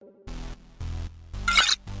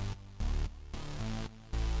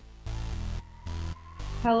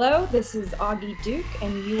Hello, this is Augie Duke,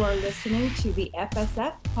 and you are listening to the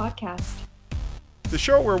FSF podcast. The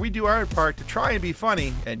show where we do our part to try and be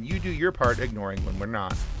funny, and you do your part ignoring when we're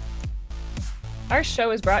not. Our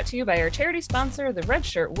show is brought to you by our charity sponsor, the Red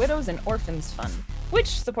Shirt Widows and Orphans Fund,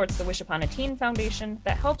 which supports the Wish Upon a Teen Foundation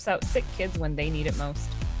that helps out sick kids when they need it most.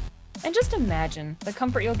 And just imagine the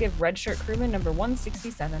comfort you'll give Red Shirt crewman number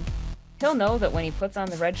 167. He'll know that when he puts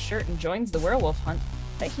on the red shirt and joins the werewolf hunt,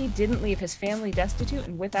 that he didn't leave his family destitute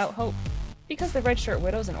and without hope, because the Red Shirt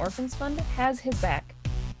Widows and Orphans Fund has his back,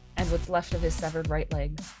 and what's left of his severed right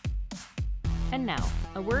leg. And now,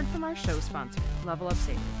 a word from our show sponsor, Level Up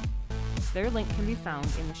Savory. Their link can be found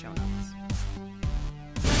in the show notes.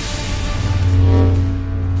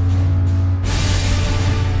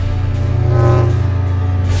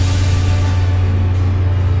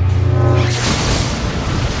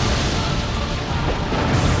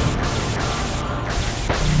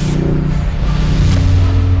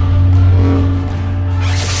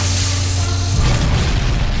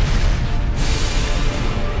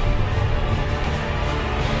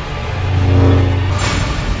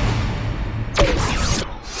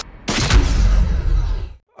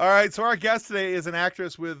 All right, so our guest today is an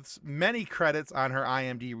actress with many credits on her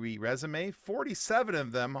IMDb resume. 47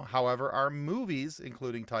 of them, however, are movies,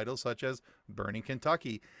 including titles such as Burning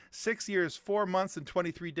Kentucky, 6 Years, 4 Months, and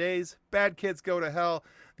 23 Days, Bad Kids Go to Hell,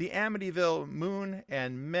 The Amityville Moon,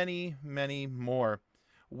 and many, many more.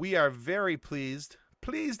 We are very pleased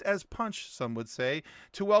as punch, some would say,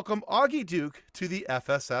 to welcome Augie Duke to the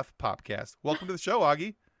FSF Popcast. Welcome to the show,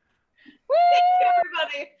 Augie. Woo! Thank you,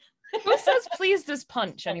 everybody. Who says pleased as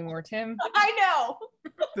punch anymore, Tim? I know.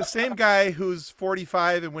 The same guy who's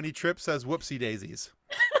 45 and when he trips says whoopsie daisies.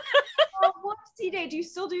 Oh, whoopsie day. Do you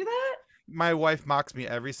still do that? My wife mocks me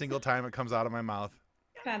every single time it comes out of my mouth.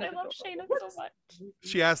 Kind I of. love Shayna so much.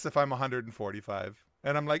 She asks if I'm 145.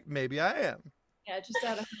 And I'm like, maybe I am. Yeah, just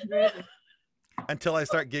out of 100. Until I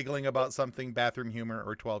start giggling about something bathroom humor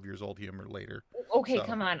or 12 years old humor later. Okay, So.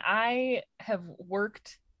 come on. I have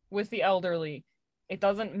worked with the elderly. It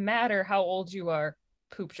doesn't matter how old you are.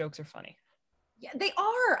 Poop jokes are funny. Yeah, they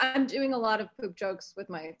are. I'm doing a lot of poop jokes with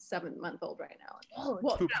my 7-month-old right now. Oh,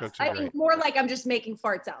 Well, Poop jokes are I mean, great. more like I'm just making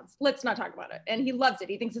fart sounds. Let's not talk about it. And he loves it.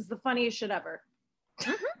 He thinks it's the funniest shit ever.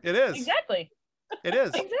 It is. exactly. It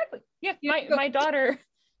is. Exactly. Yeah, my daughter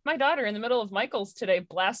in the middle of Michael's today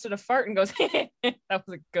blasted a fart and goes, that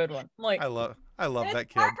was a good one. I'm like, I love And that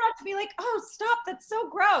it's kid. hard not to be like, oh, stop. That's so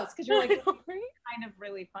gross. Because you're like, right? kind of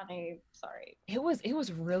really funny. Sorry. It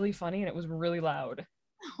was really funny and it was really loud.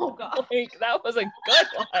 Oh, God. Like that was a good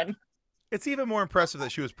one. It's even more impressive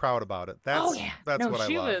that she was proud about it. That's what I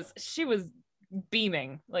love. She was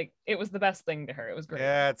beaming. Like it was the best thing to her. It was great.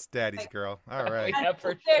 Yeah, it's daddy's girl. All right. Yeah,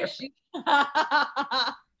 for There sure.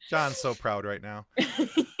 John's so proud right now.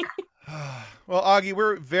 Well, Augie,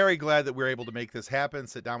 we're very glad that we're able to make this happen.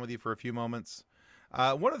 Sit down with you for a few moments.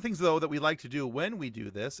 One of the things, though, that we like to do when we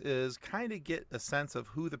do this is kind of get a sense of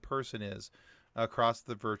who the person is across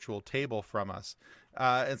the virtual table from us.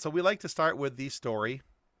 And so we like to start with the story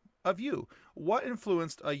of you. What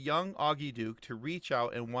influenced a young Augie Duke to reach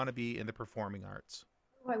out and want to be in the performing arts?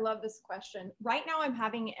 Oh, I love this question. Right now, I'm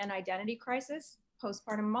having an identity crisis,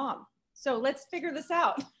 postpartum mom. So let's figure this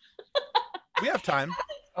out. We have time.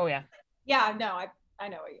 Oh yeah. Yeah, no, I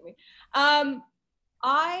know what you mean.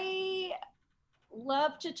 I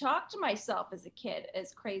love to talk to myself as a kid,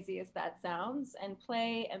 as crazy as that sounds, and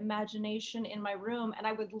play imagination in my room. And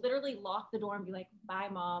I would literally lock the door and be like, bye,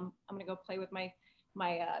 Mom. I'm going to go play with my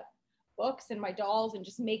books and my dolls and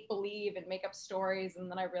just make believe and make up stories.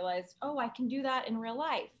 And then I realized, oh, I can do that in real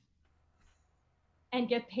life and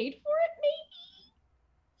get paid for it, maybe.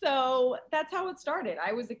 So that's how it started.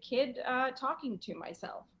 I was a kid talking to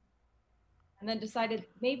myself and then decided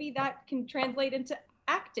maybe that can translate into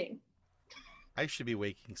acting. I should be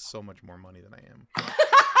making so much more money than I am.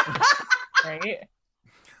 Right.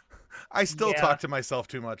 I still Yeah. talk to myself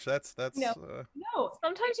too much. That's No. No,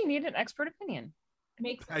 Sometimes you need an expert opinion.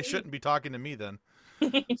 make I believe. shouldn't be talking to me then.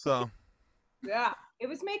 So Yeah, it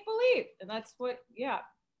was make believe, and that's what. Yeah,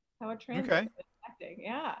 how it translates to acting.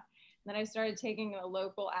 Yeah. And then I started taking a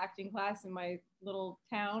local acting class in my little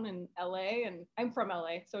town in LA, and I'm from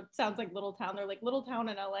LA, so it sounds like little town. They're like little town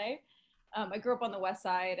in LA. I grew up on the West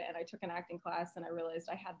Side, and I took an acting class, and I realized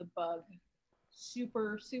I had the bug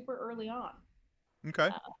super, super early on, okay.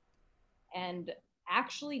 and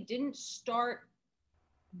actually didn't start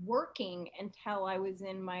working until I was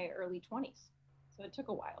in my early 20s. So it took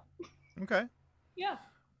a while. Okay. Yeah.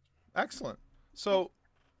 Excellent. So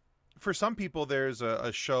for some people, there's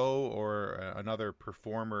a show or another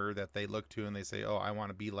performer that they look to and they say, "Oh, I want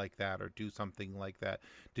to be like that or do something like that."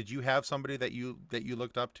 Did you have somebody that you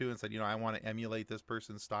looked up to and said, I want to emulate this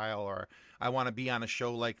person's style, or I want to be on a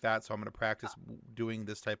show like that, so I'm going to practice doing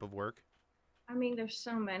this type of work? I mean, there's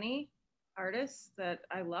so many artists that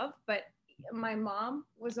I love, but my mom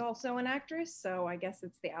was also an actress, so I guess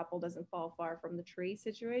it's the apple doesn't fall far from the tree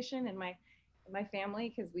situation in my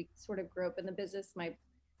family, because we sort of grew up in the business. My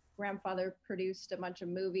grandfather produced a bunch of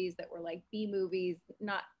movies that were like B movies.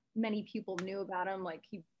 Not many people knew about him. Like,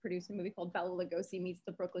 he produced a movie called Bela Lugosi Meets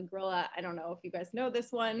the Brooklyn Gorilla. I don't know if you guys know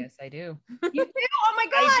this one. Yes, I do. You do? Oh my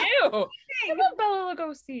God. I do. I love Bela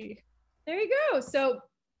Lugosi. There you go. So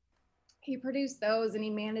he produced those, and he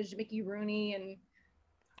managed Mickey Rooney and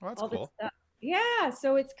That's all cool. this stuff. Yeah,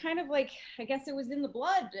 so it's kind of like, I guess it was in the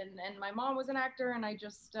blood, and my mom was an actor, and I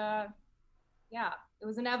just yeah, it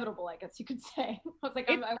was inevitable, I guess you could say. I was like,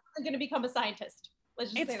 I wasn't going to become a scientist.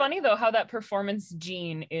 Let's just It's say funny though how that performance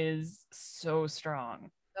gene is so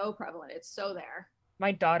strong. so prevalent. It's so there.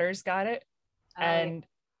 My daughter's got it, and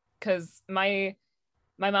because my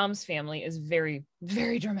mom's family is very,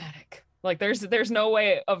 very dramatic. Like, there's no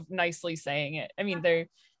way of nicely saying it. I mean, they're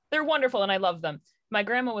wonderful and I love them. My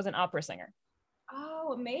grandma was an opera singer.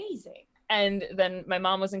 Oh, amazing. And then my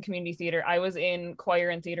mom was in community theater. I was in choir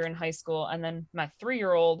and theater in high school. And then my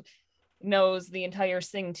 3-year-old knows the entire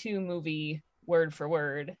Sing 2 movie word for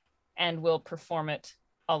word and will perform it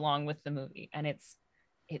along with the movie. And it's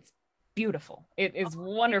beautiful. It is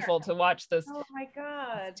wonderful to watch this. Oh my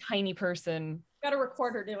God. Tiny person. Got to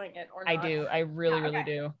record her doing it or not. I do. I really, really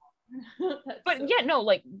do. But so yeah, no,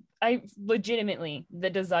 like, I legitimately, the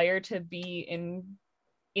desire to be in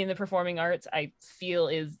the performing arts, I feel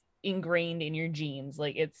is ingrained in your genes.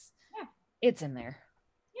 Like, it's in there.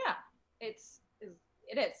 Yeah, it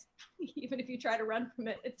is. Even if you try to run from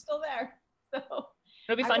it, it's still there. So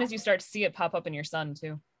It'll be fun as you start to see it pop up in your son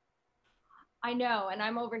too. I know, and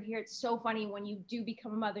I'm over here. It's so funny when you do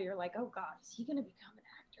become a mother. You're like, oh God, is he gonna become an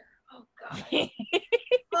actor? Oh God.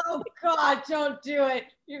 Oh God, don't do it.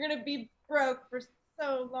 You're gonna be broke for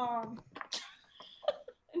so long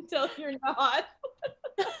until you're not.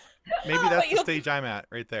 Maybe that's the stage I'm at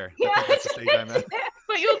right there. Yeah, I think that's the stage I'm at.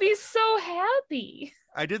 But you'll be so happy.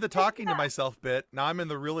 I did the talking to myself bit. Now I'm in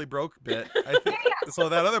the really broke bit. I think, so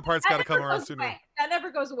that other part's got to come around sooner. That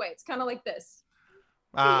never goes away. It's kind of like this.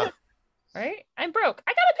 Right? I'm broke.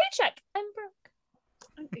 I got a paycheck. I'm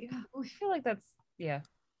broke. Yeah, I feel like that's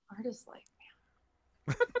Artist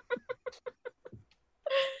life.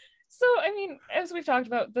 So, I mean, as we've talked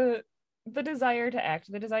about, the desire to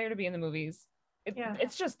act, the desire to be in the movies,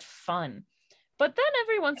 it's just fun. But then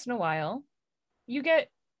every once in a while, you get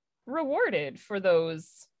rewarded for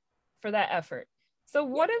that effort. So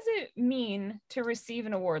what does it mean to receive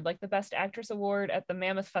an award, like the Best Actress Award at the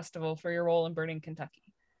Mammoth Festival for your role in Burning Kentucky?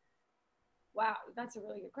 Wow, that's a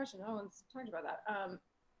really good question. No one's talked about that.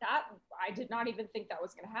 That I did not even think that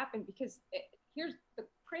was going to happen, because here's the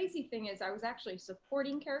crazy thing is I was actually a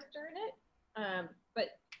supporting character in it,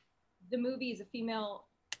 but the movie is a female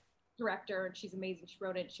director and she's amazing. She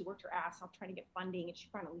wrote it. She worked her ass off trying to get funding, and she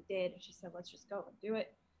finally did. And she said, "Let's just go and do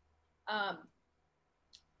it."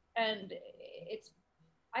 And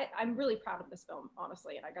I'm really proud of this film,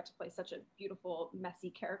 honestly. And I got to play such a beautiful, messy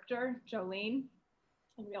character, Jolene.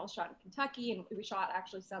 And we all shot in Kentucky, and we shot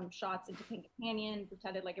actually some shots in Topanga Canyon,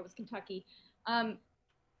 pretended like it was Kentucky. That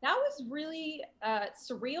was really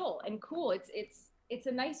surreal and cool. It's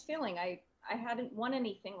a nice feeling. I hadn't won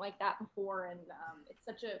anything like that before, and it's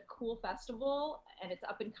such a cool festival, and it's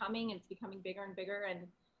up and coming, and it's becoming bigger and bigger.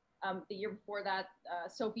 And the year before that,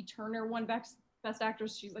 Sophie Turner won Best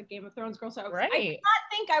Actress. She's like Game of Thrones girl. So I did not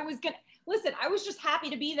think I was gonna listen. I was just happy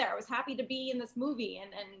to be there. I was happy to be in this movie,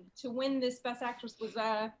 and to win this Best Actress was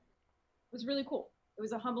really cool. It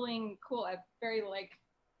was a humbling, cool. I very like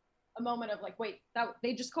a moment of like, wait, that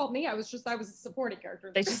they just called me. I was a supporting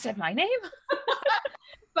character. They just said my name.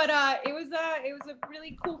 But it was a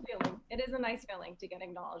really cool feeling. It is a nice feeling to get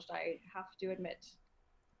acknowledged. I have to admit,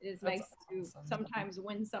 it is nice to sometimes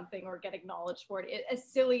win something or get acknowledged for it. As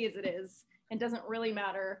silly as it is, and doesn't really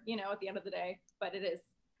matter, at the end of the day. But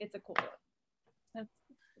it's a cool feeling.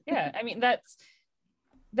 Yeah, I mean that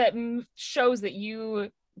shows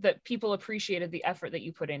that people appreciated the effort that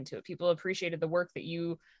you put into it. People appreciated the work that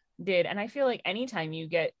you did, and I feel like anytime you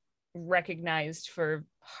get recognized for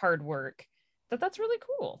hard work, that's really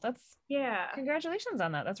cool. Congratulations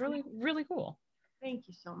on that. That's really, really cool. Thank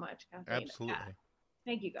you so much, Kathleen. Absolutely. Yeah.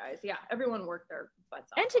 Thank you guys. Yeah, everyone worked their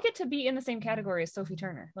butts off. And to get to be in the same category as Sophie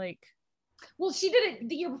Turner, like. Well, she did it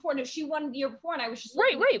the year before. No, she won the year before, and I was just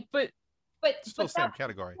right. But but Still but same that was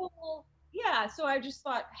category. cool. Yeah, so I just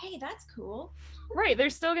thought, hey, that's cool. Right.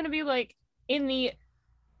 There's still going to be like in the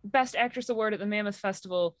Best Actress Award at the Mammoth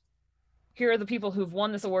Festival. Here are the people who've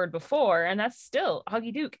won this award before, and that's still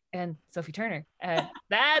Augie Duke and Sophie Turner. And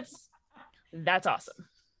that's awesome.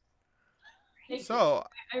 So,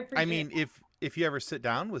 I appreciate mean, it. if you ever sit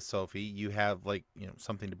down with Sophie, you have like, you know,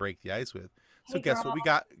 something to break the ice with. So Hey, guess what girl. we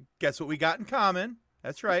got? Guess what we got in common?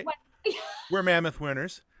 That's right. What? We're Mammoth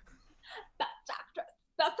winners.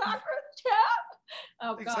 That's actress, yeah.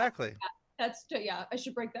 Oh god, Exactly. that's yeah. I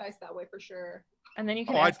should break the ice that way for sure. And then you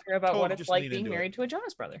can Oh, I ask her about what totally it's just like lean being into it. married to a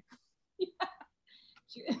Jonas brother.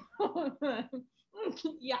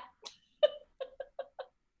 Yeah.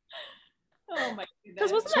 Oh my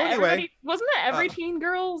Because goodness. wasn't that every teen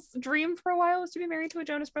girl's dream for a while was to be married to a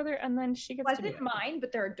Jonas brother, and then she gets to be Wasn't mine,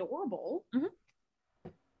 but they're adorable.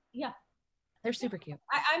 Yeah, they're super cute.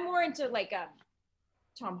 I'm more into like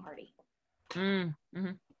Tom Hardy, Mm-hmm.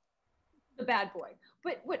 the bad boy.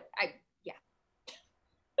 But what I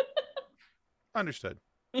Understood.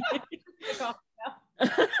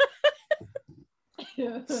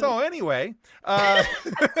 yeah. So anyway,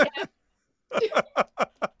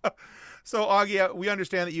 so Augie, we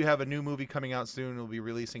understand that you have a new movie coming out soon. It'll be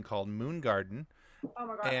releasing called Moon Garden, Oh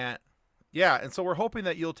my god. and yeah, and so we're hoping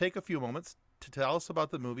that you'll take a few moments to tell us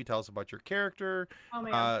about the movie, tell us about your character, Oh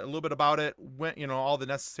my god. a little bit about it, when, you know, all the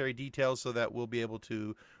necessary details, so that we'll be able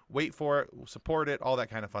to wait for it, support it, all that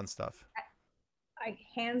kind of fun stuff. I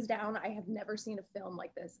hands down, I have never seen a film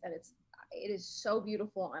like this, and it is so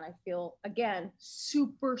beautiful, and I feel again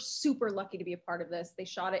super lucky to be a part of this. They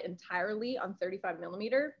shot it entirely on 35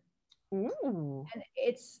 millimeter, Ooh. and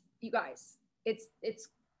it's, you guys, it's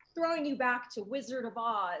throwing you back to Wizard of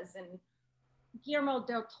Oz and Guillermo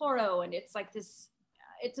del Toro, and it's like this.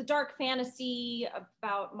 It's a dark fantasy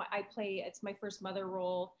about it's my first mother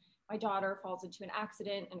role. My daughter falls into an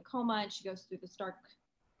accident and coma, and she goes through this dark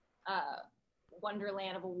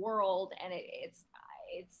wonderland of a world, and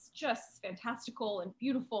it's just fantastical and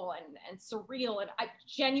beautiful and surreal. And I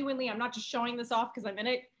genuinely, I'm not just showing this off because I'm in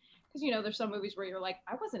it, because you know there's some movies where you're like,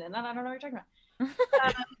 I wasn't in that, I don't know what you're talking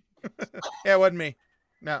about. Yeah, it wasn't me.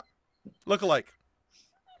 No, look alike,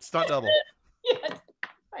 stunt double. Yeah,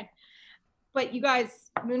 fine. But you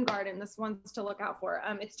guys, Moon Garden, this one's to look out for.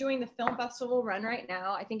 It's doing the film festival run right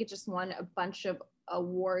now. I think it just won a bunch of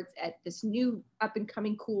awards at this new up and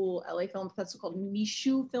coming cool LA film festival called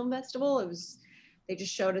Mishu Film Festival. They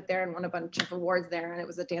just showed it there and won a bunch of awards there, and it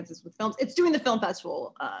was at Dances with Films. It's doing the film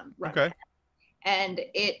festival run. Okay. And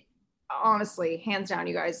it honestly, hands down,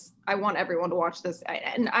 you guys, I want everyone to watch this.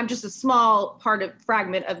 And I'm just a small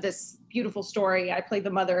fragment of this beautiful story. I played the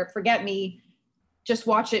mother. Forget Me. Just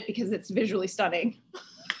watch it because it's visually stunning.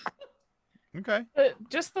 Okay.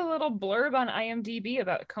 Just the little blurb on IMDb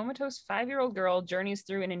about a comatose 5-year-old girl journeys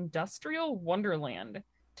through an industrial wonderland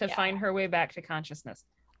to find her way back to consciousness.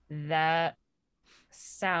 That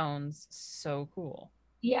sounds so cool.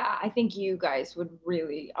 Yeah, I think you guys would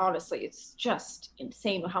really, honestly, it's just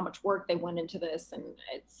insane how much work they went into this. And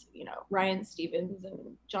it's, you know, Ryan Stevens and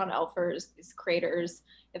John Elfers, these creators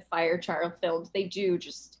at Fire Child Films, they do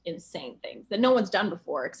just insane things that no one's done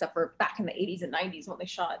before, except for back in the 80s and 90s when they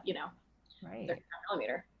shot, you know, Right. 35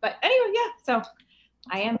 millimeter. But anyway, yeah, so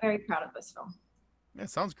I am very proud of this film. Yeah,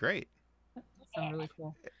 sounds great. That sounds really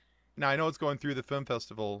cool. Now, I know it's going through the film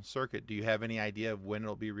festival circuit. Do you have any idea of when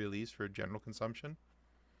it'll be released for general consumption?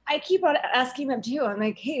 I keep on asking them too. I'm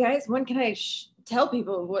like, hey guys, when can I tell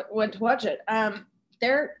people what to watch it?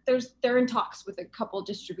 They're in talks with a couple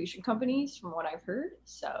distribution companies from what I've heard.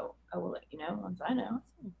 So I will let you know once I know.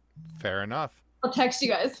 Fair enough. I'll text you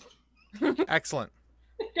guys. Excellent.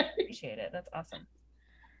 Appreciate it. That's awesome.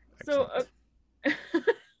 So,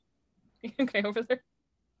 okay, over there.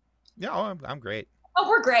 Yeah, oh, I'm great. Oh,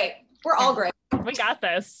 we're great. We're all great. We got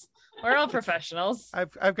this. We're all professionals.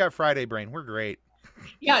 I've got Friday brain. We're great.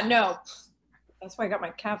 Yeah, no. That's why I got my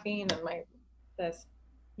caffeine and this.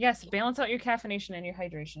 Yes, balance out your caffeination and your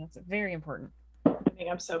hydration. It's very important. I think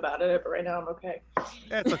I'm so bad at it, but right now I'm okay.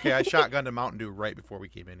 Yeah, it's okay. I shotgunned a Mountain Dew right before we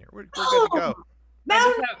came in here. We're good to go.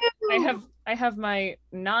 I have my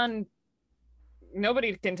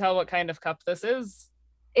nobody can tell what kind of cup this is.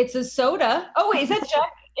 It's a soda. Oh wait, is that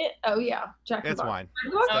Jack? Oh yeah, Jack. It's wine.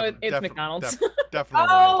 Oh, it's McDonald's. Definitely.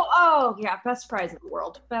 Oh yeah, best fries in the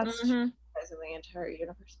world. Best Mhm. fries in the entire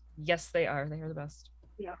universe. Yes, they are. They are the best.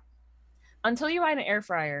 Yeah. Until you buy an air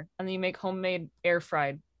fryer and then you make homemade air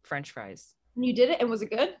fried French fries, And you did it, and was it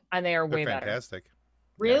good? and they are They're way better. fantastic.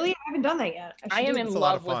 Really? I haven't done that yet. I am in It's a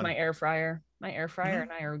lot love of with fun. my air fryer. My air fryer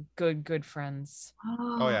and I are good friends.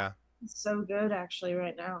 Oh yeah. It's so good actually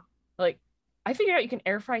right now. Like, I figured out you can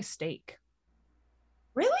air fry steak.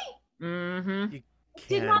 Really? Mm-hmm. You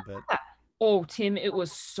Did can, not but know that. Oh, Tim, it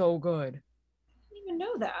was so good. I didn't even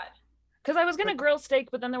know that. Because I was gonna grill steak,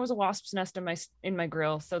 but then there was a wasp's nest in my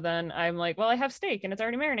grill. So then I'm like, well, I have steak and it's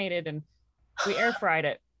already marinated, and we air fried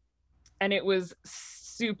it, and it was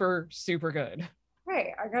super, super good.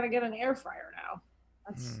 Hey, I gotta get an air fryer now.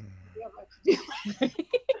 That's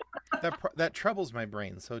that troubles my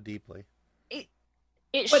brain so deeply.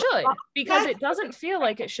 It But should, because it doesn't feel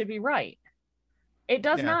like it should be right. It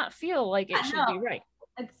does Yeah. not feel like it should be right.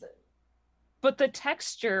 It's But the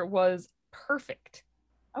texture was perfect.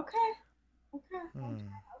 okay. Okay. Hmm.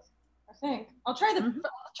 I think I'll try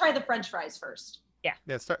the French fries first. Yeah,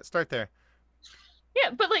 start there.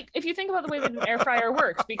 Yeah, but like if you think about the way that an air fryer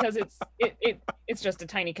works, because it's just a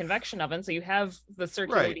tiny convection oven, so you have the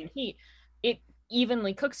circulating heat. It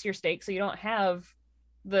evenly cooks your steak, so you don't have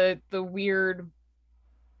the weird.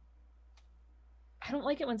 I don't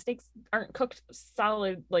like it when steaks aren't cooked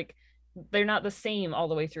solid, like they're not the same all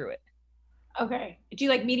the way through it. Okay. Do you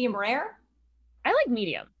like medium rare? I like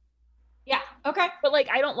medium. Yeah. Okay. But like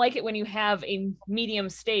I don't like it when you have a medium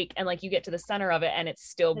steak and like you get to the center of it and it's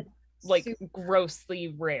still like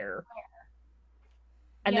grossly rare.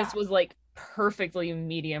 And this was like perfectly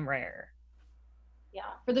medium rare. Yeah.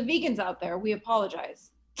 For the vegans out there, we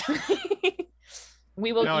apologize.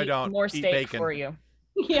 We will No, eat more Eat steak bacon. for you.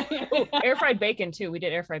 Yeah. Ooh, air fried bacon too. We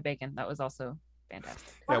did air fried bacon. That was also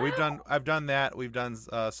fantastic. Yeah, I've done that. We've done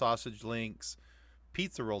sausage links.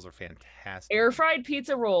 Pizza rolls are fantastic. Air fried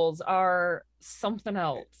pizza rolls are something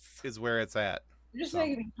else. Is where it's at. You're just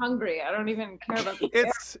making me hungry. I don't even care about the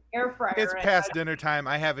It's air fryer. it's past dinner time.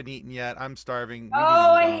 I haven't eaten yet. I'm starving. We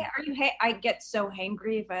Oh, need to move on. I get so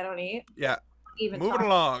hangry if I don't eat. Yeah. Even Moving talk.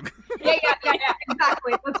 along. Yeah,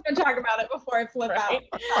 exactly. Let's go talk about it before I flip out.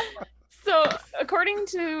 So, according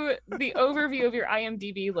to the overview of your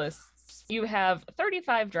IMDb lists, you have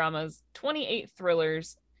 35 dramas, 28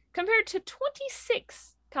 thrillers, compared to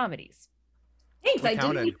 26 comedies. Thanks. We I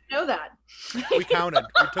counted. didn't even know that. We counted.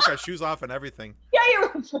 We took our shoes off and everything. Yeah,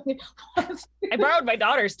 you're right. I borrowed my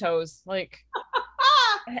daughter's toes. Like,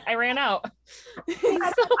 I ran out.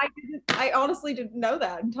 I honestly didn't know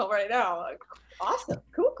that until right now. Like, awesome.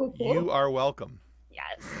 Cool. You are welcome.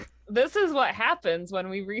 Yes. This is what happens when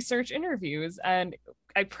we research interviews, and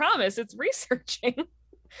I promise it's researching.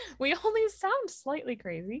 We only sound slightly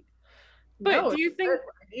crazy. But No, do you think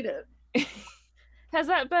I need it. has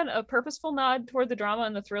that been a purposeful nod toward the drama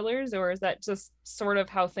and the thrillers, or is that just sort of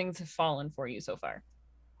how things have fallen for you so far?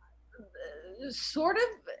 Sort of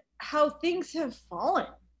how things have fallen.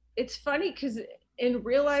 It's funny because in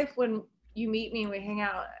real life, when you meet me and we hang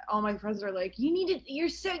out, all my friends are like, you're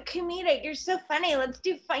so comedic, you're so funny, let's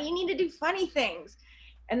do fun, you need to do funny things.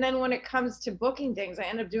 And then when it comes to booking things, I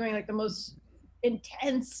end up doing like the most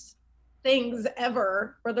intense things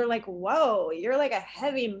ever, where they're like, whoa, you're like a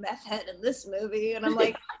heavy meth head in this movie. And I'm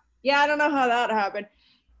like, yeah, I don't know how that happened.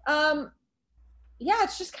 Yeah,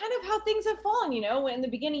 it's just kind of how things have fallen, in the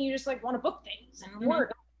beginning you just like want to book things and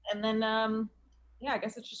work. And then yeah, I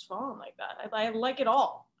guess it's just fallen like that. I like it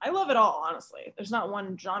all. I love it all, honestly. There's not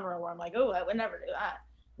one genre where I'm like, oh, I would never do that.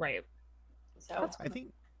 Right. So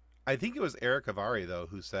I think it was Eric Avari though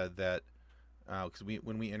who said that, because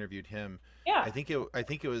when we interviewed him, yeah, I think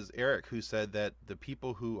it was Eric who said that the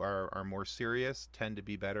people who are more serious tend to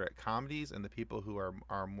be better at comedies, and the people who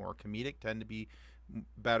are more comedic tend to be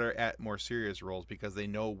better at more serious roles because they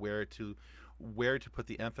know where to put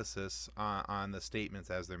the emphasis on the statements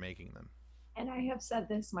as they're making them. And I have said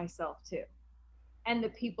this myself too. And the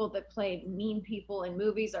people that play mean people in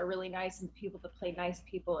movies are really nice, and the people that play nice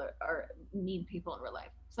people are mean people in real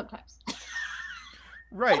life sometimes.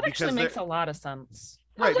 Right, that actually makes a lot of sense.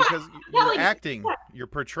 Right, because Yeah, you're like, acting, yeah. you're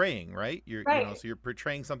portraying, right? Right. So you're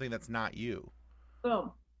portraying something that's not you.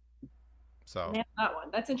 Boom. So Man, that one.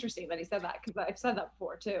 That's interesting that he said that, because I've said that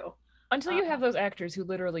before too. Until you have those actors who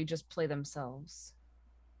literally just play themselves.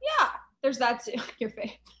 Yeah, there's that too. Your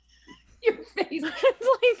face. Your face.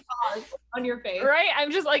 It's like on your face. right.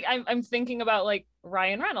 I'm just like I'm thinking about like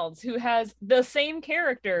Ryan Reynolds, who has the same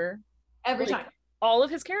character Every like, time. all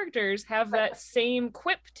of his characters have that same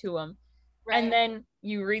quip to them. Right. And then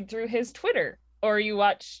you read through his Twitter or you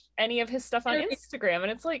watch any of his stuff on Instagram,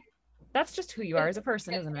 and it's like, that's just who you are as a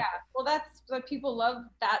person, isn't it? Yeah. Well, that's like, people love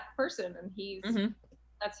that person, and he's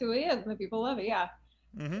that's who he is, and the people love it. Yeah.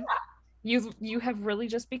 Mm-hmm. You have really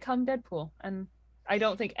just become Deadpool, and I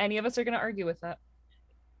don't think any of us are going to argue with that.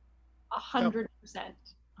 100%.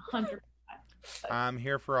 100%. I'm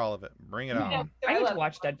here for all of it. Bring it on. I need to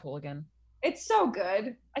watch Deadpool again. It's so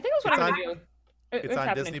good. I think that's what I'm going to do. It's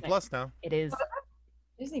on Disney tonight. Plus now. It is.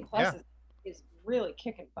 Disney Plus is really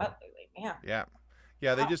kicking butt lately, man. Yeah.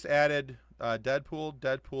 Yeah, they just added Deadpool,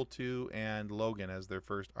 Deadpool 2, and Logan as their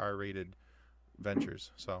first R-rated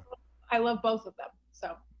ventures. So I love both of them.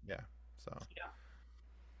 So yeah, so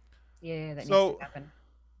Yeah, that needs So- to happen.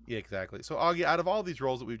 yeah, exactly. So Augie, out of all these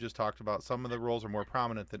roles that we've just talked about, some of the roles are more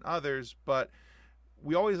prominent than others, but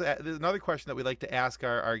we always there's another question that we like to ask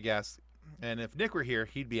our guests, and if Nick were here,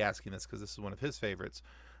 he'd be asking this because this is one of his favorites.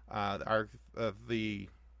 The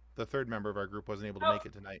third member of our group wasn't able to make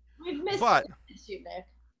it tonight, we've missed but you, Nick.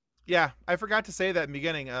 yeah, I forgot to say that in the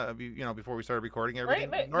beginning. Before we started recording everything.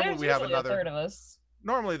 Normally There's we have usually a another. third of us.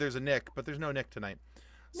 Normally there's a Nick, but there's no Nick tonight.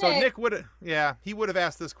 So Nick. he would have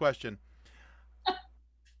asked this question.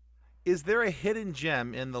 Is there a hidden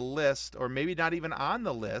gem in the list, or maybe not even on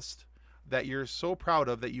the list, that you're so proud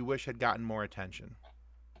of that you wish had gotten more attention?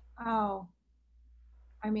 Oh,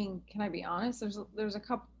 I mean, can I be honest? There's a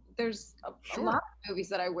couple. There's a Sure. lot of movies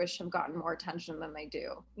that I wish have gotten more attention than they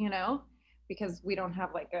do. You know, because we don't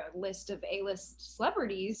have like a list of A-list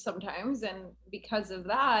celebrities sometimes, and because of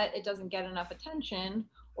that, it doesn't get enough attention,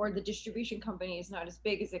 or the distribution company is not as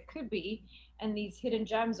big as it could be. And these hidden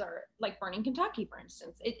gems are like Burning Kentucky, for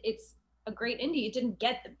instance. It's a great indie. It didn't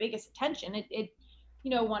get the biggest attention. It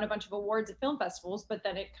won a bunch of awards at film festivals, but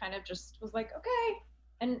then it kind of just was like, okay,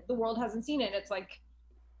 and the world hasn't seen it. It's like,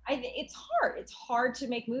 it's hard. It's hard to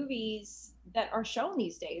make movies that are shown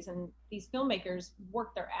these days, and these filmmakers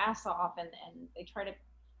work their ass off, and they try to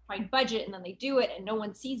find budget, and then they do it, and no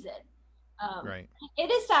one sees it. Right.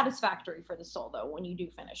 It is satisfactory for the soul, though, when you do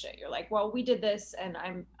finish it. You're like, well, we did this, and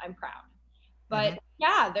I'm proud. But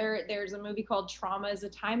yeah, there's a movie called Trauma is a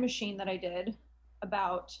Time Machine that I did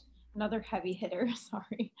about another heavy hitter,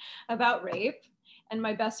 sorry, about rape. And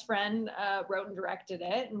my best friend wrote and directed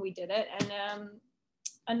it, and we did it. And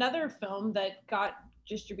another film that got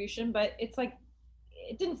distribution, but it's like,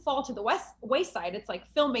 it didn't fall to the wayside. It's like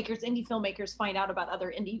indie filmmakers find out about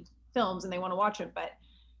other indie films and they want to watch it, but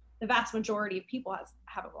the vast majority of people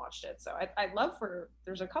haven't watched it. So I'd love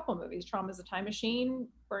there's a couple movies, Trauma is a Time Machine,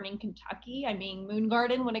 Burning Kentucky, I mean, Moon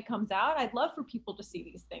Garden when it comes out. I'd love for people to see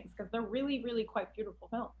these things because they're really, really quite beautiful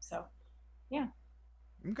films. So yeah.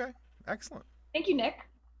 Okay. Excellent. Thank you, Nick.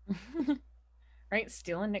 Right,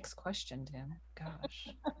 stealing Nick's question, damn it. Gosh.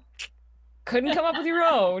 Couldn't come up with your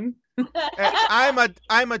own.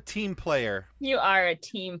 I'm a team player You are a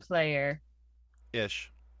team player.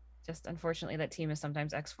 ish. Just unfortunately, that team is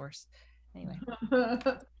sometimes X-Force. Anyway.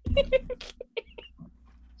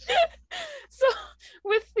 So,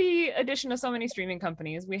 with the addition of so many streaming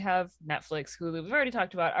companies, we have Netflix, Hulu. We've already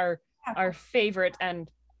talked about our favorite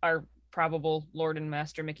and our probable Lord and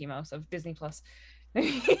Master Mickey Mouse of Disney Plus.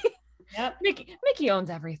 Yep. Mickey owns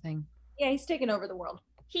everything. Yeah, he's taken over the world.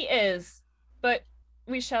 He is, but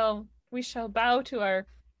we shall bow to our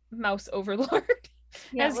mouse overlord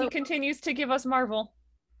as he continues to give us Marvel.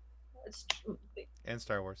 And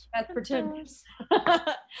Star Wars. That's pretend.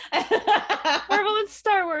 Marvel and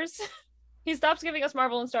Star Wars. He stops giving us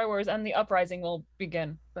Marvel and Star Wars, and the uprising will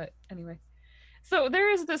begin. But anyway, so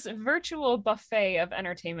there is this virtual buffet of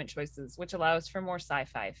entertainment choices, which allows for more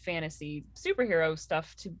sci-fi, fantasy, superhero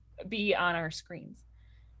stuff to be on our screens.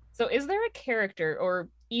 So is there a character or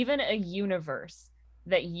even a universe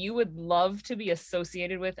that you would love to be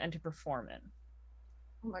associated with and to perform in?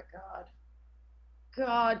 Oh my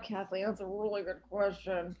God, Kathleen, that's a really good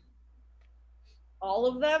question. All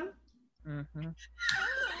of them? Mm-hmm.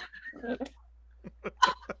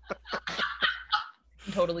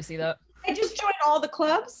 Totally see that. I just joined all the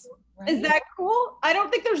clubs. Is that cool? I don't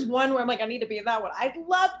think there's one where I'm like, I need to be in that one. I'd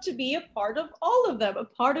love to be a part of all of them, a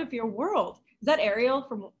part of your world. Is that Ariel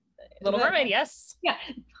from Little Mermaid? Yes. Yeah.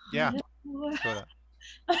 Yeah.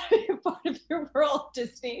 Part of your world,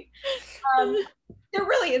 Disney. There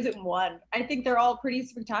really isn't one. I think they're all pretty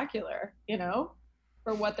spectacular,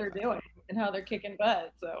 for what they're doing and how they're kicking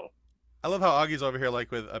butt. So I love how Augie's over here like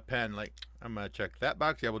with a pen, like, I'm gonna check that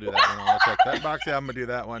box. Yeah, we'll do that one. I'm gonna check that box. Yeah, I'm gonna do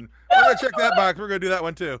that one. We're gonna check that box. We're gonna do that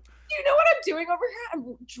one too. you know what I'm doing over here?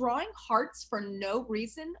 I'm drawing hearts for no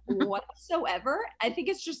reason whatsoever. I think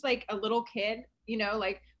it's just like a little kid,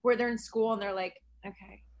 like where they're in school and they're like,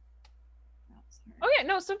 okay. Oh yeah,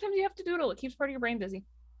 no, sometimes you have to doodle. It keeps part of your brain busy.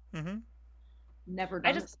 Mm-hmm. Never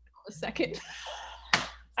done this a second.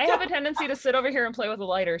 I have a tendency to sit over here and play with a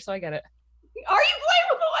lighter, so I get it. Are you playing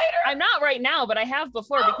with a lighter? I'm not right now, but I have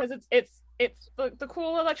before because it's the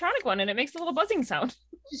cool electronic one and it makes a little buzzing sound.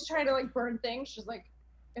 She's trying to like burn things. She's like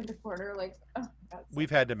in the corner, like, oh God. We've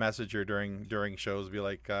had to message her during shows, be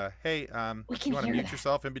like, hey, you want to mute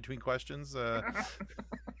yourself in between questions? So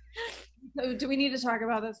do we need to talk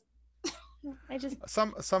about this? I just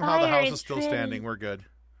somehow the house is still standing. We're good.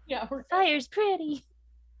 Yeah, we're good. Fire's pretty.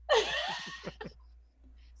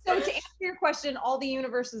 question all the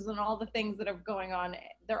universes and all the things that are going on.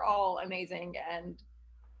 They're all amazing and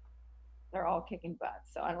they're all kicking butt.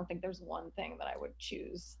 So I don't think there's one thing that I would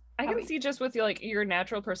choose. I can see just with like your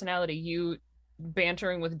natural personality, you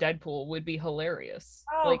bantering with Deadpool would be hilarious.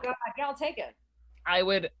 Oh like, God, yeah, I'll take it. I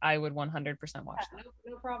would 100% watch that.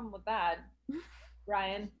 No problem with that.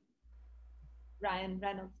 Ryan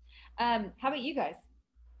Reynolds. How about you guys?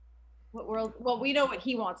 What world? Well, we know what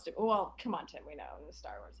he wants to. Well, come on, Tim. We know the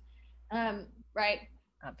Star Wars. Right?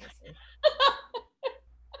 Obviously.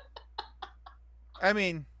 I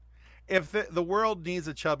mean, if the world needs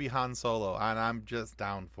a chubby Han Solo, and I'm just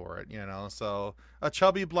down for it, you know. So a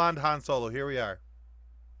chubby blonde Han Solo. Here we are.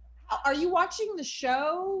 Are you watching the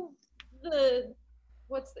show?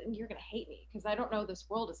 You're gonna hate me because I don't know this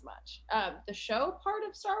world as much. The show part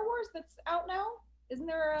of Star Wars that's out now. Isn't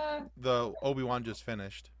there a? The Obi-Wan just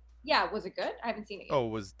finished. Yeah, was it good? I haven't seen it yet. Oh,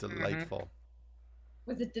 it was delightful.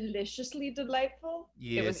 Was it deliciously delightful?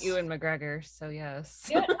 Yes. It was Ewan McGregor, so yes.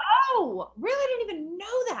 Yeah. Oh, really? I didn't even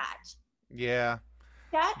know that. Yeah.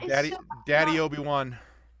 That is Daddy Obi-Wan.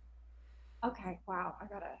 Okay, wow. I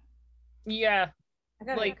gotta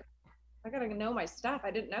know my stuff.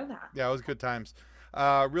 I didn't know that. Yeah, it was good times.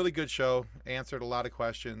 Really good show. Answered a lot of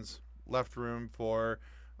questions. Left room for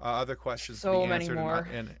other questions to be answered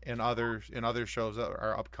in other shows that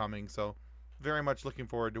are upcoming. So very much looking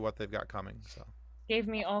forward to what they've got coming. So gave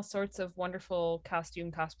me all sorts of wonderful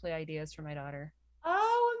cosplay ideas for my daughter.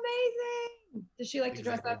 Oh, amazing! Does she like to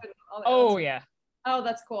dress up and all that? Oh yeah. Oh,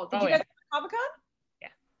 that's cool. Did you guys go to Comic-Con? Yeah.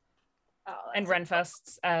 Oh, and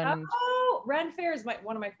Renfests and Ren Fair is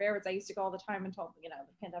one of my favorites. I used to go all the time until the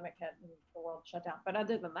pandemic hit and the world shut down. But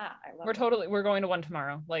other than that, I love it. We're going to one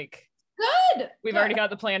tomorrow. Like good. We've already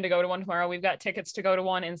got the plan to go to one tomorrow. We've got tickets to go to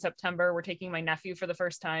one in September. We're taking my nephew for the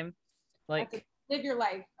first time. Like live your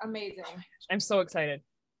life. Amazing. I'm so excited.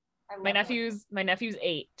 My nephew's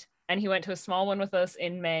 8 and he went to a small one with us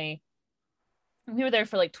in May. And we were there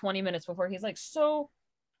for like 20 minutes before he's like, so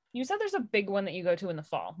you said there's a big one that you go to in the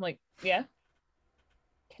fall. I'm like, yeah.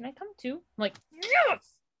 Can I come too? I'm like,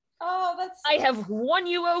 yes. Oh, I have won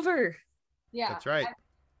you over. Yeah. That's right. I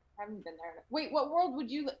haven't been there. Wait, what world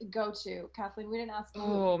would you go to, Kathleen? We didn't ask you.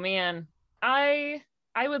 Oh man. I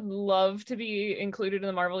would love to be included in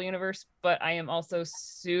the Marvel universe, but I am also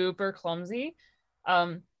super clumsy.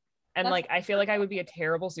 I feel like I would be a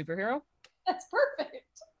terrible superhero. That's perfect.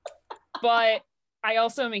 But I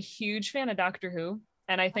also am a huge fan of Doctor Who,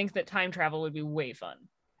 and I think that time travel would be way fun.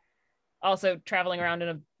 Also, traveling around in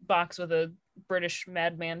a box with a British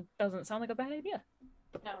madman doesn't sound like a bad idea.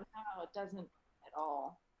 No, it doesn't at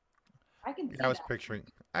all. I can see I was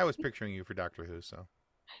picturing you for Doctor Who, so.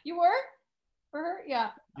 You were? For her?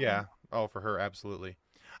 Yeah. Yeah. Oh, for her, absolutely.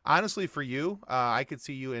 Honestly, for you, I could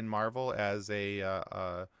see you in Marvel as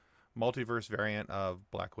a multiverse variant of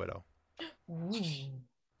Black Widow. Ooh.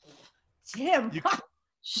 Tim.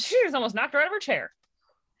 She was almost knocked her out of her chair.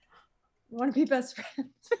 Want to be best friends?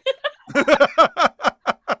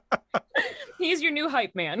 He's your new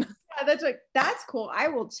hype man. Yeah, that's cool. I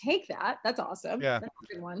will take that. That's awesome. Yeah, that's a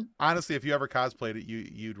good one. Honestly, if you ever cosplayed it,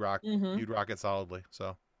 you'd rock it solidly.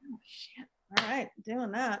 So. Oh shit! All right,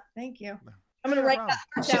 doing that. Thank you. I'm gonna write that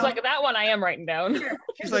down. She's like, that one I am writing down.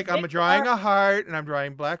 She's like, I'm drawing a heart and I'm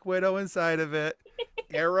drawing Black Widow inside of it.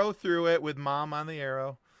 Arrow through it with mom on the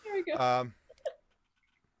arrow. There we go.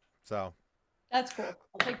 So. That's cool.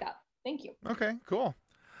 I'll take that. Thank you. Okay, cool.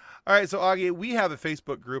 All right, so Augie, we have a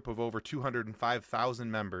Facebook group of over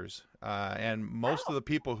 205,000 members, and most of the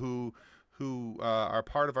people who are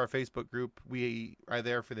part of our Facebook group, we are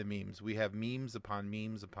there for the memes. We have memes upon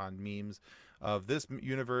memes upon memes of this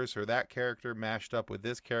universe or that character mashed up with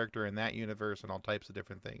this character in that universe and all types of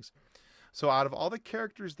different things. So out of all the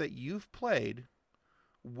characters that you've played,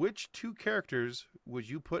 which 2 characters would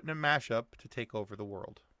you put in a mashup to take over the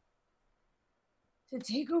world? To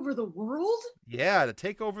take over the world? Yeah, to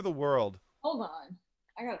take over the world. Hold on.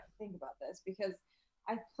 I gotta think about this because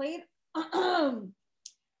I've played a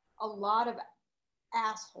lot of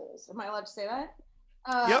assholes. Am I allowed to say that?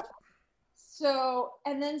 Yep. So,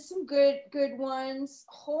 and then some good ones.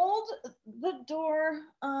 Hold the door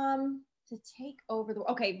to take over the...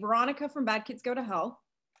 Okay, Veronica from Bad Kids Go to Hell.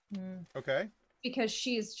 Okay. Because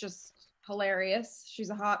she's just hilarious.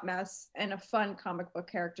 She's a hot mess and a fun comic book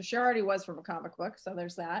character. She already was from a comic book, so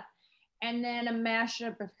there's that. And then a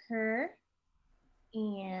mashup of her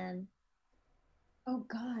and oh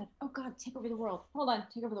god, take over the world. Hold on,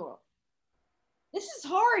 take over the world. This is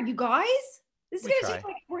hard, you guys. This is gonna take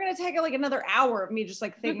we're gonna take like another hour of me just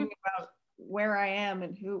like thinking about where I am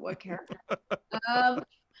and what character.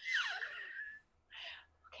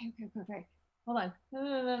 Okay. Hold on. Na,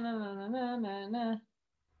 na, na, na, na, na, na, na.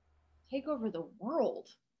 Take over the world.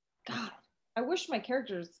 God, I wish my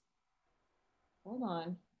characters. Hold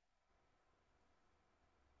on.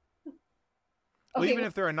 Well, Okay, even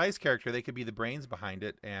if they're a nice character, they could be the brains behind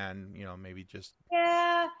it, and maybe just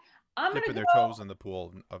yeah, I'm dipping gonna their go toes in the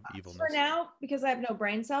pool of evilness. for now because I have no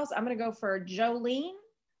brain cells. I'm gonna go for Jolene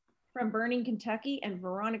from Burning Kentucky and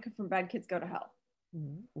Veronica from Bad Kids Go to Hell.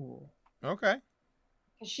 Ooh. Okay.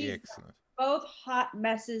 'Cause she's Excellent. both hot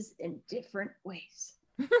messes in different ways.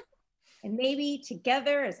 And maybe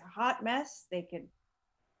together as a hot mess, they could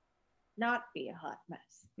not be a hot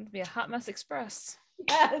mess. It'd be a Hot Mess Express.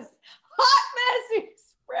 Yes, Hot Mess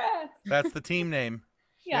Express. That's the team name.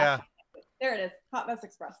 Yeah, there it is. Hot Mess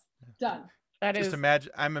Express. Done. That is Just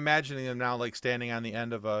imagine. I'm imagining them now, like standing on the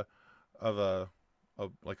end of a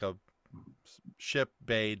ship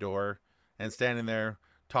bay door, and standing there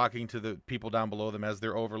talking to the people down below them as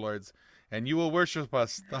their overlords. And you will worship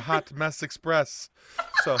us, the Hot Mess Express.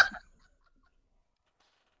 So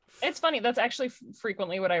It's funny. That's actually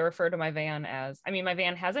frequently what I refer to my van as. I mean, my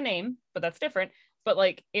van has a name, but that's different. But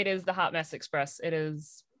like, it is the Hot Mess Express. It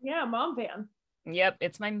is. Yeah, mom van. Yep,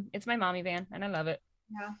 it's my mommy van, and I love it.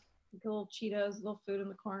 Yeah, little Cheetos, little food in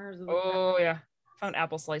the corners. Of the Oh yeah, found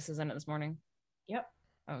apple slices in it this morning. Yep.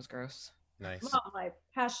 That was gross. nice. Mom life.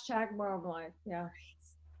 Hashtag mom life. Yeah.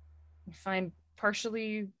 I find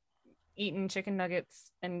partially eaten chicken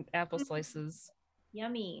nuggets and apple slices,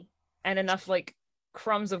 Yummy. and enough like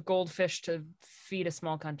crumbs of goldfish to feed a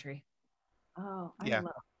small country. Oh, I Yeah.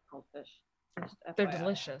 love goldfish. Just They're FYI.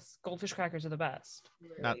 delicious. Goldfish crackers are the best.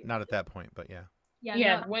 Not at that point, but yeah.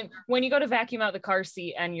 Yeah, no. when you go to vacuum out the car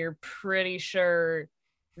seat and you're pretty sure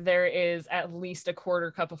there is at least a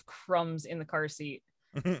quarter cup of crumbs in the car seat.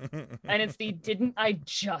 And it's the didn't I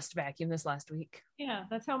just vacuum this last week? Yeah,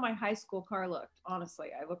 that's how my high school car looked. Honestly,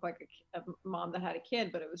 I looked like a mom that had a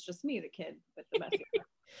kid, but it was just me, the kid with the messy hair.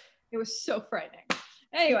 It was so frightening.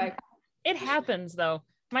 Anyway, It happens though.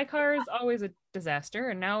 My car is always a disaster,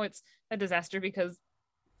 and now it's a disaster because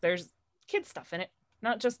there's kid stuff in it,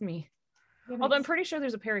 not just me. Although I'm pretty sure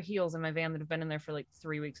there's a pair of heels in my van that have been in there for like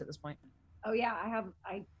 3 weeks at this point. oh yeah,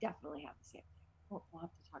 I definitely have the same thing. We'll have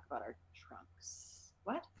to talk about our trunks.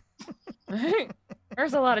 What?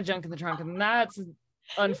 There's a lot of junk in the trunk, and that's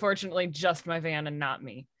unfortunately just my van and not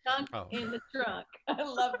me. Junk Oh. in the trunk. I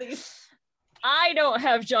love these. I don't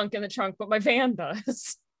have junk in the trunk, but my van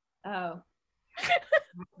does. Oh.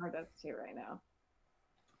 My car does too right now.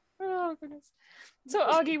 Oh goodness. So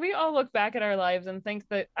Augie, we all look back at our lives and think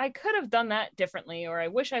that I could have done that differently, or I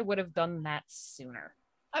wish I would have done that sooner.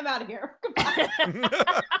 I'm out of here. Goodbye.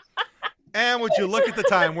 And would you look at the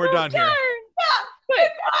time? We're done here.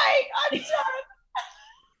 Goodbye. I'm done.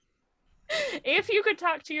 If you could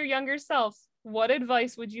talk to your younger self, what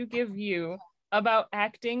advice would you give you about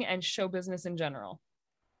acting and show business in general?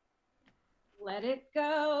 Let it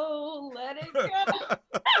go. Let it go.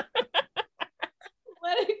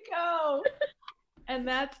 Let it go. And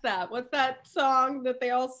that's that. What's that song that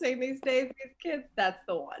they all sing these days, these kids? That's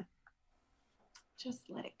the one. Just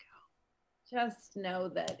let it go. Just know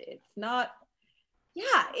that it's not,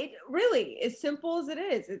 yeah, it really, as simple as it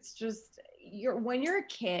is. It's just, when you're a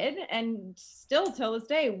kid, and still till this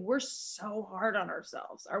day, we're so hard on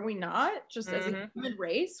ourselves. Are we not? Just as a human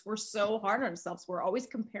race, we're so hard on ourselves. We're always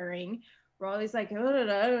comparing. We're always like,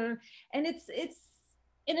 and it's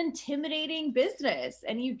an intimidating business,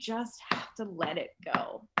 and you just have to let it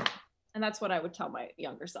go. And that's what I would tell my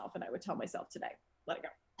younger self, and I would tell myself today. Let it go.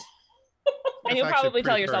 And you'll actually probably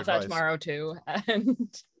tell pretty fair yourself that advice. tomorrow too.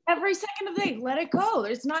 And Every second of the day, let it go.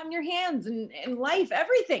 It's not in your hands, and in life,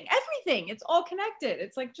 everything, it's all connected.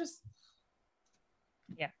 It's like, just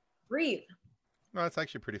breathe. No, that's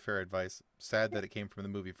actually pretty fair advice. Sad that it came from the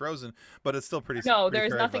movie Frozen, but it's still pretty. no, pretty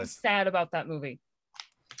there's fair nothing advice. sad about that movie.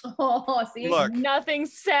 Oh, see, Look. Nothing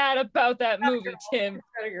sad about that movie, Tim.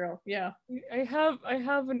 Better girl. Yeah. I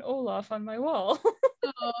have an Olaf on my wall.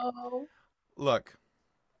 Oh. Look,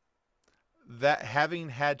 that having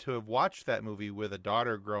had to have watched that movie with a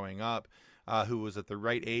daughter growing up, who was at the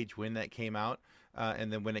right age when that came out,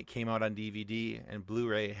 and then when it came out on DVD and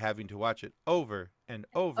Blu-ray, having to watch it over and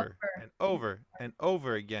over and over and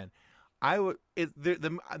over again,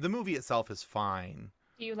 the movie itself is fine,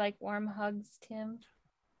 Do you like warm hugs, Tim?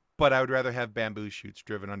 but I would rather have bamboo shoots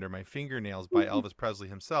driven under my fingernails by Elvis Presley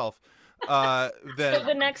himself than. So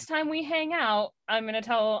the next time we hang out, I'm gonna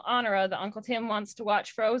tell Honora that Uncle Tim wants to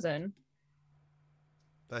watch Frozen,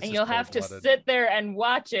 That's and just you'll have to cold-blooded. sit there and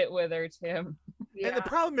watch it with her, Tim. And the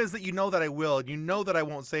problem is that you know that I will, and you know that I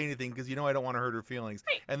won't say anything because you know I don't want to hurt her feelings,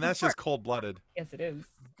 and that's just cold-blooded. Yes, it is.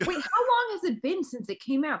 Wait, how long has it been since it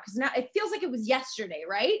came out? Because now it feels like it was yesterday,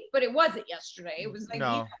 right? But it wasn't yesterday. It was like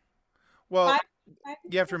No. Well, five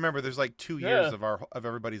you have to remember there's like 2 years of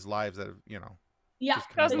everybody's lives that have, yeah, just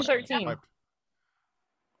kind of 2013. wiped.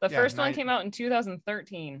 The Yeah, first one 9 came out in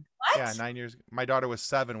 2013. What? Yeah, 9 years. My daughter was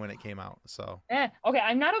 7 when it came out. So Okay,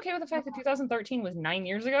 I'm not okay with the fact that 2013 was 9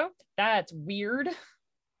 years ago. That's weird.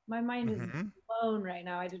 My mind is Mhm. blown right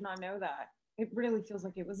now. I did not know that. It really feels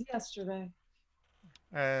like it was yesterday.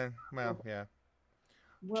 well, yeah.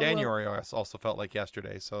 Well, January also felt like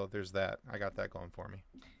yesterday, so there's that. I got that going for me.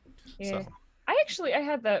 Yeah. So I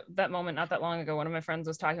had that moment not that long ago. One of my friends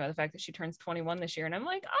was talking about the fact that she turns 21 this year, and I'm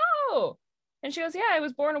like, oh. And she goes, yeah, I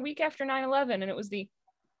was born a week after 9/11, and it was the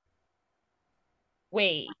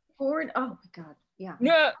wait. Born. Oh my god. Yeah.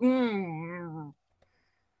 No.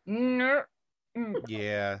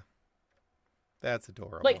 yeah, that's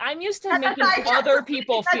adorable. Like, I'm used to making other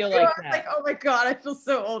people feel like that. Like, oh my god, I feel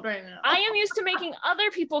so old right now. I am used to making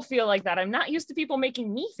other people feel like that. I'm not used to people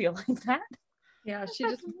making me feel like that. Yeah, she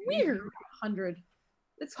That's just weird. 100.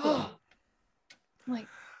 It's cool. Like,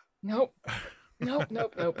 nope.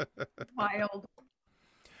 Wild.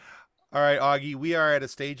 All right, Augie, we are at a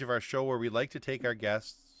stage of our show where we like to take our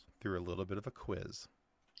guests through a little bit of a quiz.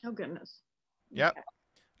 Oh goodness. Yep.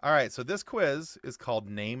 All right, so this quiz is called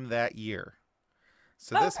Name That Year.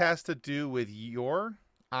 So this has to do with your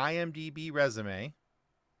IMDb resume.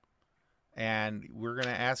 And we're going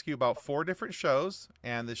to ask you about 4 different shows,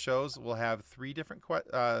 and the shows will have 3 different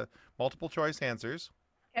multiple choice answers.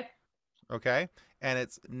 Yep. Okay? And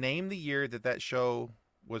it's name the year that show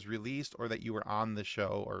was released or that you were on the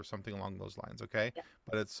show or something along those lines, okay? Yep.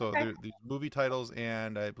 But it's so Okay. these movie titles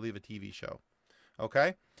and I believe a TV show.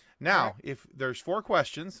 Okay? Now, if there's 4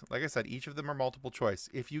 questions, like I said, each of them are multiple choice.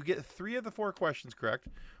 If you get 3 of the 4 questions correct,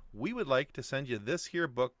 we would like to send you this here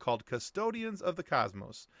book called Custodians of the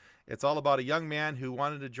Cosmos. It's all about a young man who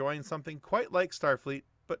wanted to join something quite like Starfleet,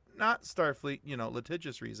 but not Starfleet,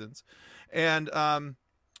 litigious reasons. And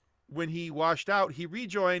when he washed out, he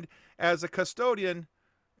rejoined as a custodian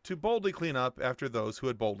to boldly clean up after those who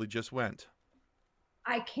had boldly just went.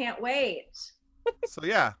 I can't wait. So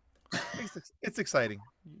yeah, it's exciting.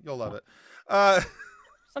 You'll love it.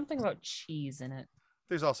 Something about cheese in it.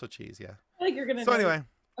 There's also cheese, yeah. I feel like you're gonna. So know. anyway,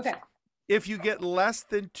 Okay. if you get less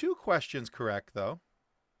than 2 questions correct, though,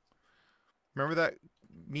 remember that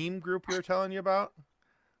meme group we were telling you about?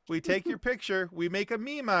 We take your picture, we make a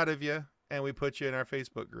meme out of you, and we put you in our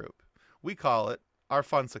Facebook group. We call it our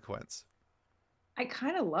fun sequence. I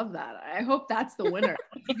kind of love that. I hope that's the winner.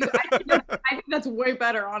 I think that's way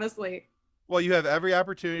better, honestly. Well, you have every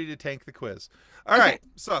opportunity to tank the quiz. All Okay. right,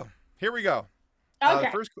 so here we go.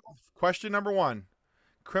 Okay. First question number 1.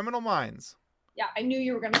 Criminal Minds. Yeah, I knew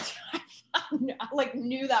you were gonna. I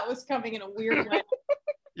knew that was coming in a weird way.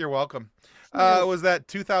 You're welcome. Was that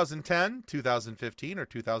 2010, 2015, or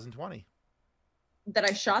 2020? That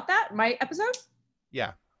I shot that my episode.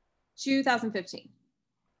 Yeah. 2015.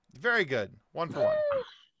 Very good. 1 for 1.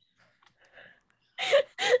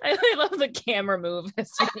 I love the camera move. I'm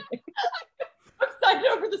excited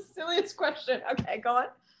over the silliest question. Okay, go on.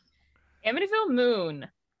 Amityville Moon,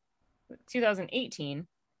 2018,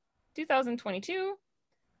 2022,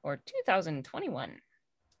 or 2021?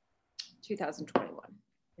 2021.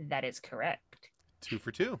 That is correct. 2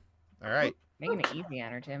 for 2. All right. Making it easy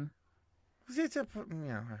on her, Tim.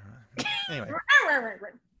 Anyway.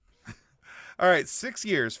 All right. 6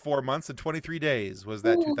 years, 4 months, and 23 days. Was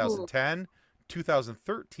that 2010,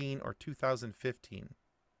 2013, or 2015?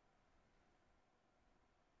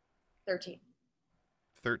 13.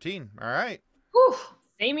 13. All right. Whew.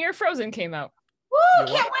 Same year Frozen came out. Woo!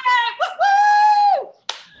 You Can't won-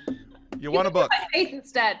 win! Woo! You won a book. My face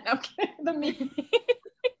instead. Okay. The meme.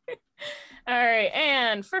 All right,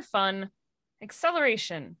 and for fun,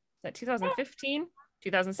 Acceleration. Is that 2015,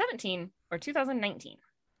 2017, or 2019?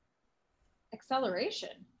 Acceleration.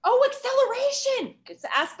 Oh, acceleration! Just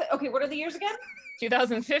ask the. Okay, what are the years again?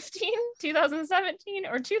 2015, 2017,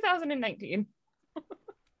 or 2019?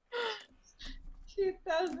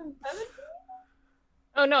 2017.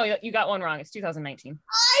 Oh no, you got one wrong. It's 2019.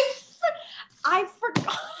 I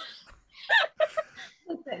forgot.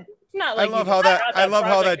 Listen, It's not I like love you how that. forgot I love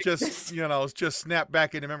how that project just exists. just snapped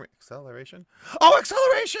back into memory. Acceleration. Oh,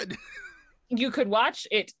 acceleration! You could watch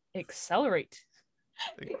it accelerate.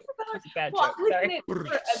 it's That's a bad well, joke. I was Sorry.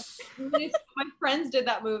 listening to- my friends did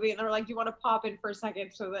that movie, and they were like, "Do you want to pop in for a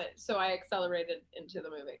second?" So I accelerated into the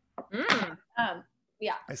movie. Mm.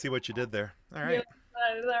 I see what you did there. All right.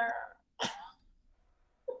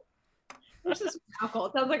 This is alcohol.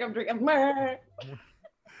 It sounds like I'm drinking.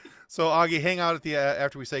 So Augie, hang out at the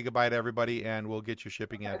after we say goodbye to everybody, and we'll get your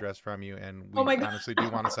shipping address from you. And we honestly do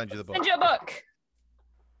want to send you the book. Send you a book.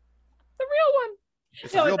 The real one.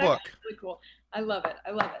 It's a real book. Really cool. I love it.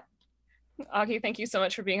 I love it. Augie, thank you so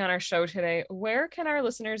much for being on our show today. Where can our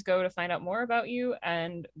listeners go to find out more about you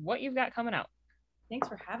and what you've got coming out? Thanks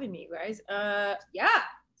for having me, you guys. Yeah.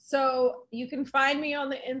 So you can find me on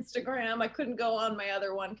the Instagram. I couldn't go on my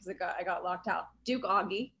other one because I got locked out. Duke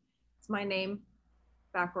Augie. It's my name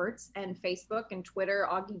backwards. And Facebook and Twitter,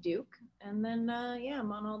 Augie Duke. And then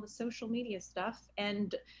I'm on all the social media stuff.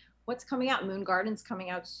 And what's coming out? Moon Garden's coming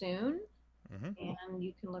out soon. And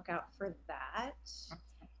you can look out for that.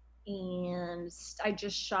 And I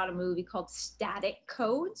just shot a movie called Static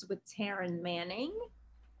Codes with Taryn Manning.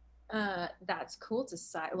 That's cool.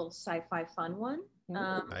 It's a little sci-fi fun one.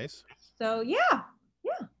 Nice. So yeah,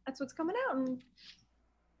 that's what's coming out. And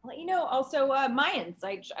I'll let you know. Also, Mayans.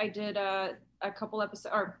 I did a couple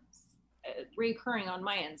episodes, or reoccurring on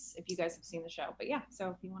Mayans, if you guys have seen the show. But yeah, so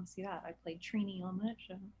if you want to see that, I played Trini on that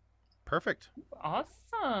show. Perfect.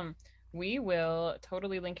 Awesome. We will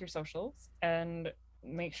totally link your socials and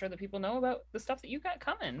make sure that people know about the stuff that you got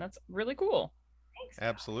coming. That's really cool. Thanks.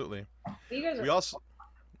 Absolutely. You guys are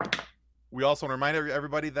We also want to remind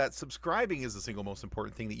everybody that subscribing is the single most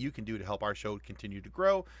important thing that you can do to help our show continue to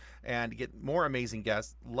grow and get more amazing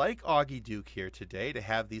guests like Augie Duke here today to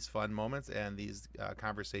have these fun moments and these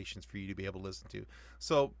conversations for you to be able to listen to.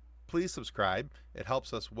 So please subscribe. It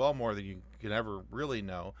helps us well more than you can ever really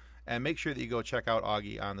know. And make sure that you go check out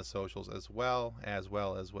Augie on the socials as well as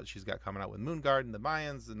what she's got coming out with Moon Garden, the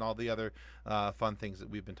Mayans, and all the other fun things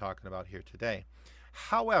that we've been talking about here today.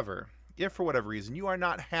 However, if for whatever reason you are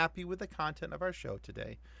not happy with the content of our show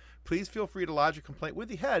today, please feel free to lodge a complaint with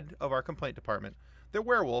the head of our complaint department, the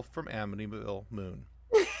werewolf from Amityville Moon.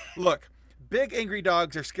 Look, big angry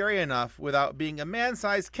dogs are scary enough without being a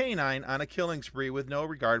man-sized canine on a killing spree with no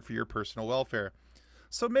regard for your personal welfare.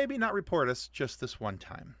 So maybe not report us just this one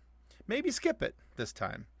time. Maybe skip it this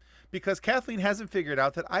time. Because Kathleen hasn't figured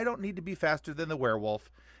out that I don't need to be faster than the werewolf.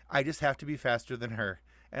 I just have to be faster than her.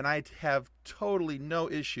 And I have totally no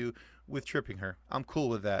issue with tripping her. I'm cool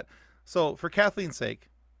with that. So for Kathleen's sake,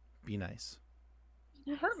 be nice.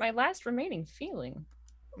 You hurt my last remaining feeling.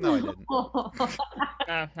 No, I didn't.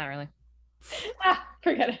 Not really.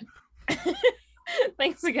 Forget it.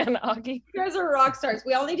 Thanks again, Augie. You guys are rock stars.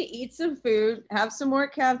 We all need to eat some food, have some more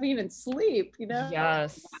caffeine, and sleep, you know?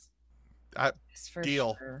 Yes.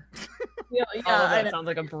 Deal. Sure. Yeah, That sounds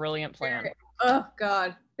like a brilliant plan. Oh,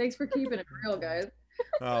 God. Thanks for keeping it real, guys.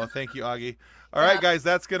 Oh, thank you, Augie. All right, guys,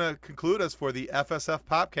 that's going to conclude us for the FSF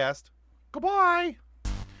Popcast. Goodbye.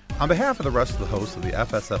 On behalf of the rest of the hosts of the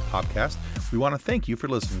FSF Popcast, we want to thank you for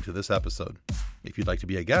listening to this episode. If you'd like to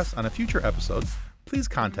be a guest on a future episode, please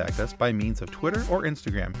contact us by means of Twitter or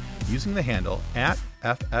Instagram using the handle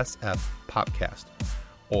 @FSFPopcast.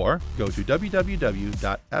 Or go to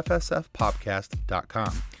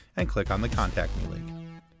www.fsfpopcast.com and click on the Contact Me link.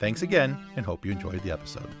 Thanks again, and hope you enjoyed the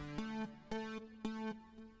episode.